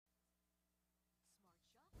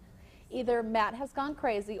either Matt has gone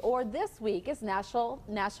crazy or this week is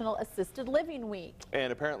National Assisted Living Week.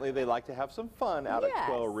 And apparently they like to have some fun out at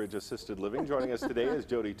Quail Ridge Assisted Living. Joining us today is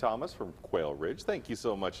Jodi Thomas from Quail Ridge. Thank you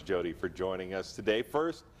so much, Jodi, for joining us today.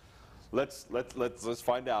 First, let's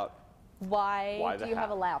find out why do you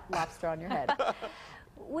have a lobster on your head?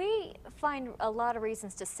 We find a lot of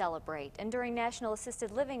reasons to celebrate, and during National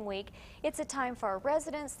Assisted Living Week, it's a time for our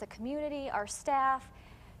residents, the community, our staff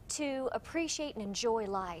to appreciate and enjoy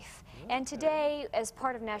life. Okay. And today, as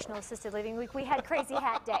part of National Assisted Living Week, we had Crazy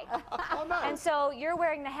Hat Day. Oh, nice. And so you're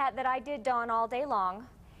wearing the hat that I did don all day long.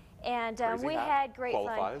 And we had great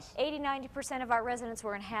fun. 80–90% of our residents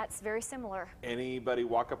were in hats very similar. Anybody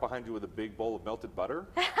walk up behind you with a big bowl of melted butter?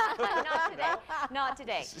 Not today. Not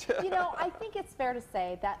today. You know, I think it's fair to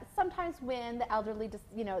say that sometimes when the elderly,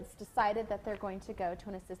 it's decided that they're going to go to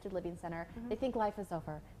an assisted living center, they think life is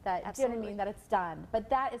over. That, Absolutely. do you know what I mean? That it's done.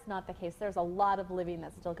 But that is not the case. There's a lot of living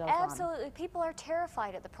that still goes on. Absolutely. People are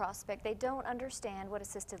terrified at the prospect. They don't understand what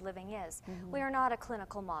assisted living is. We are not a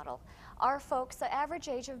clinical model. Our folks, the average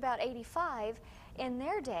age of about 85, in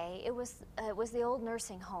their day, it was the old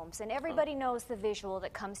nursing homes, and everybody knows the visual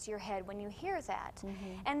that comes to your head when you hear that.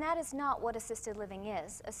 And that is not what assisted living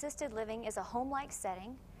is. Assisted living is a home-like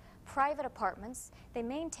setting, private apartments. They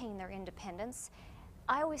maintain their independence.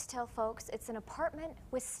 I always tell folks it's an apartment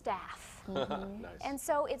with staff. Nice. And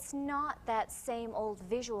so it's not that same old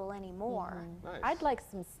visual anymore. Nice. I'd like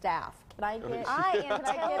some staff. Can I get, I am can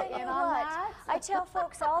I telling get in you on what, that? I tell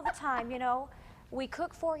folks all the time, you know, we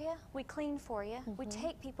cook for you, we clean for you, we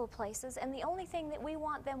take people places, and the only thing that we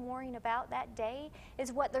want them worrying about that day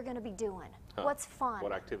is what they're going to be doing, what's fun.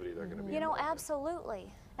 What activity they're going to be You know, involved in.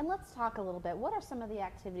 Absolutely. And let's talk a little bit. What are some of the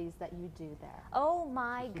activities that you do there? Oh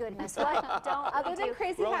my goodness, what don't Other we than do?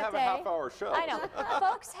 Crazy We only Hat have Day. a half-hour show. I know.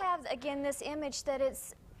 Folks have, again, this image that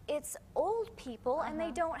it's old people and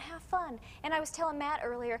they don't have fun. And I was telling Matt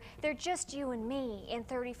earlier, they're just you and me in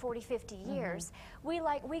 30, 40, 50 years. We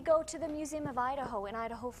go to the Museum of Idaho in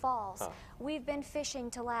Idaho Falls. We've been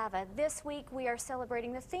fishing to lava. This week we are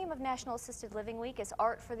celebrating, the theme of National Assisted Living Week is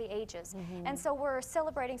Art for the Ages. And so we're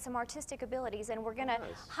celebrating some artistic abilities, and we're going to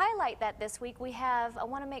highlight that this week. I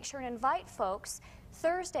want to make sure and invite folks.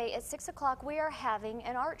 Thursday at 6 o'clock, we are having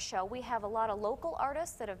an art show. We have a lot of local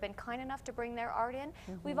artists that have been kind enough to bring their art in.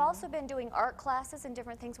 We've also been doing art classes and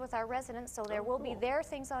different things with our residents, so there will be their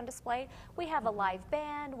things on display. We have a live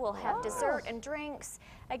band. We'll have dessert and drinks.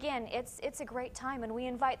 Again, it's a great time, and we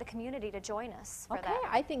invite the community to join us for that.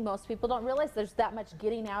 I think most people don't realize there's that much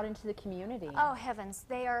getting out into the community. Oh, heavens.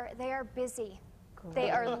 They are busy. They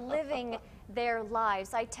are living their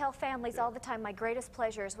lives. I tell families all the time, my greatest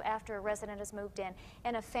pleasure is after a resident has moved in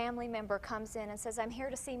and a family member comes in and says, I'm here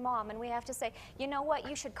to see Mom, and we have to say, you know what,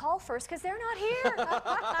 you should call first because they're not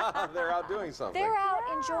here. They're out doing something. They're out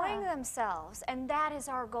enjoying themselves, and that is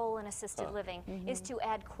our goal in assisted living, is to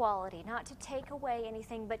add quality, not to take away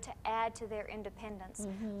anything, but to add to their independence.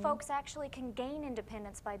 Folks actually can gain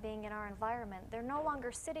independence by being in our environment. They're no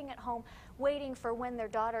longer sitting at home waiting for when their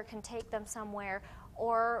daughter can take them somewhere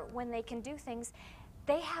or when they can do things.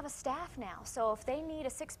 They have a staff now, so if they need a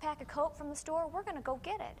 6-pack of Coke from the store, we're going to go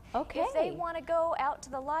get it. If they want to go out to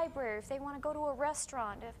the library, if they want to go to a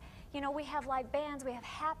restaurant, we have live bands, we have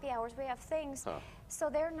happy hours, we have things. So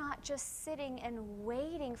they're not just sitting and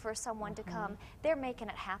waiting for someone to come. They're making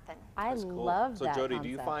it happen. I love that. So Jodi, do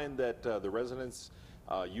you find that the residents,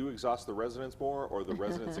 you exhaust the residents more, or the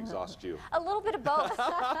residents exhaust you? A little bit of both.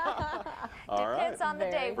 Depends on the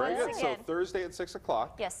day. Very good. Once So again. Thursday at 6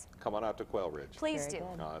 o'clock. Yes. Come on out to Quail Ridge. Please do.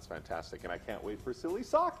 Oh, that's fantastic, and I can't wait for Silly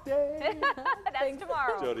Sock Day. That's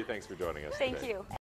tomorrow. Jodi, thanks for joining us Thank today. you.